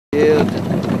You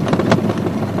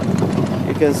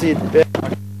can see it there.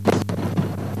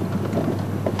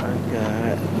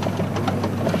 Okay.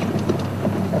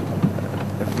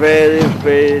 A very,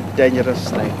 very dangerous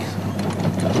snake.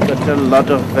 It's got a lot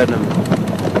of venom.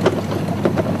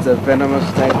 It's a venomous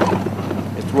snake.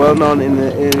 It's well known in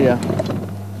the area.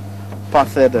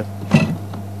 Patheda.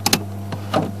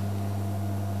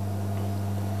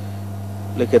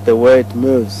 Look at the way it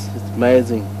moves. It's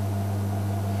amazing.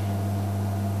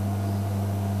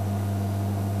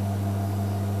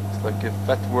 It's like a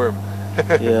fat worm.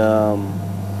 Yeah,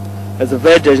 it's a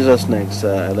very dangerous snake,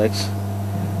 Alex.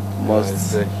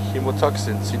 It's a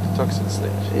hemotoxin, cytotoxin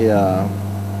snake. Yeah,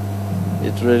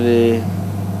 it really.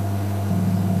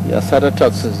 Yeah,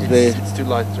 cytotoxin is it's too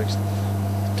light, Trixton.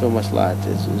 Too much light.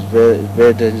 It's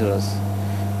very dangerous.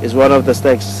 It's one of the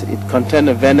snakes. It contains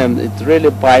a venom. It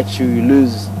really bites you. You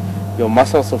lose your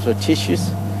muscles of your tissues.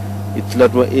 It's a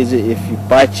lot more easy if you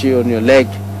bite you on your leg.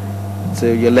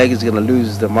 So your leg is gonna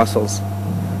lose the muscles.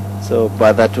 So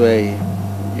by that way,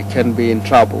 you can be in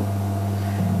trouble.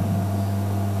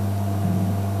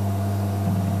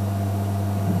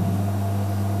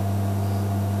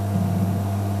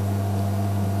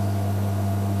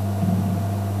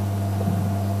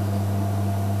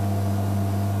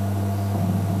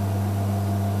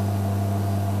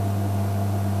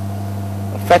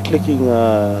 Fat-looking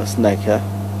snake, huh?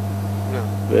 No,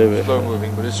 very slow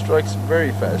moving, but it strikes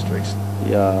very fast, Trixton.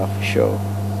 Yeah, for sure.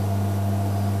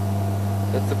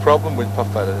 That's the problem with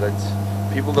puff adder,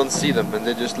 that people don't see them and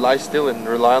they just lie still and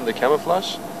rely on the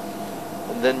camouflage.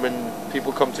 And then when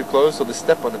people come too close or they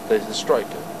step on it, they just strike.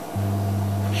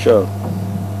 Sure.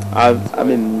 I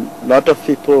mean, a lot of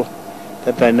people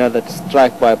that I know that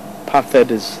strike by puff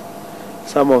adders,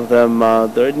 some of them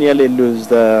they nearly lose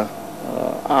their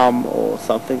arm or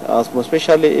something else,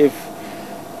 especially if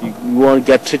you won't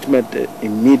get treatment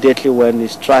immediately when it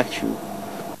strikes you.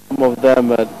 Some of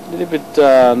them are a little bit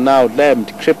now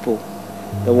lamed, crippled.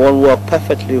 They won't work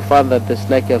perfectly. You find that the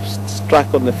snake has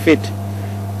struck on the feet.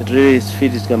 It really, his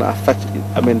feet is going to affect,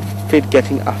 feet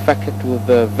getting affected with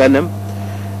the venom.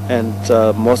 And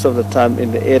most of the time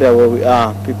in the area where we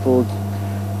are, people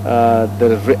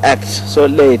they react so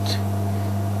late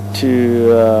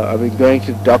to going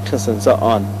to doctors and so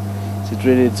on. So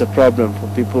it's a problem for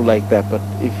people like that. But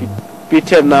if you beat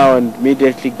them now and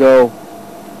immediately go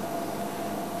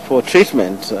for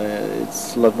treatment,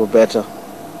 it's a lot more better.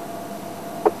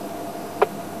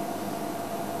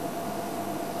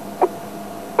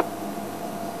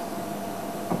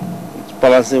 It's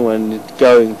balancing when it's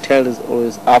going, tail is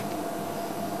always up.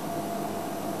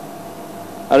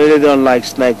 I really don't like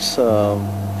snakes.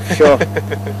 Sure.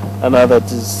 I know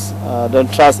that is,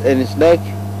 don't trust any snake.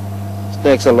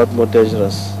 Snakes are a lot more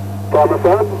dangerous.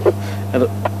 And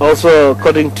also,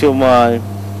 according to my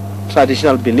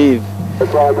traditional belief,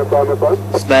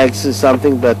 snakes is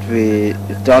something that we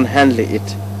don't handle it.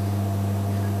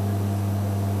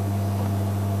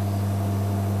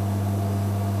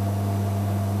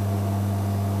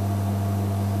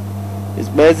 It's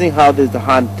amazing how there's the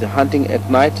hunting at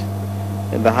night,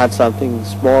 and they hunt something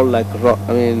small like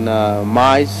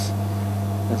mice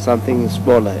and something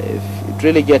smaller. If it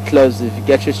really get close, if you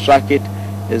get to strike it,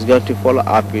 it's going to follow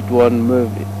up. It won't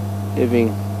move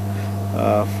even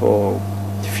for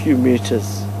a few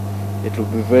meters. It will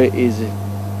be very easy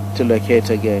to locate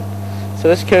again. So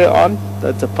let's carry on.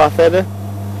 That's a path header.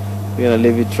 We're gonna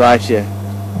leave it right here.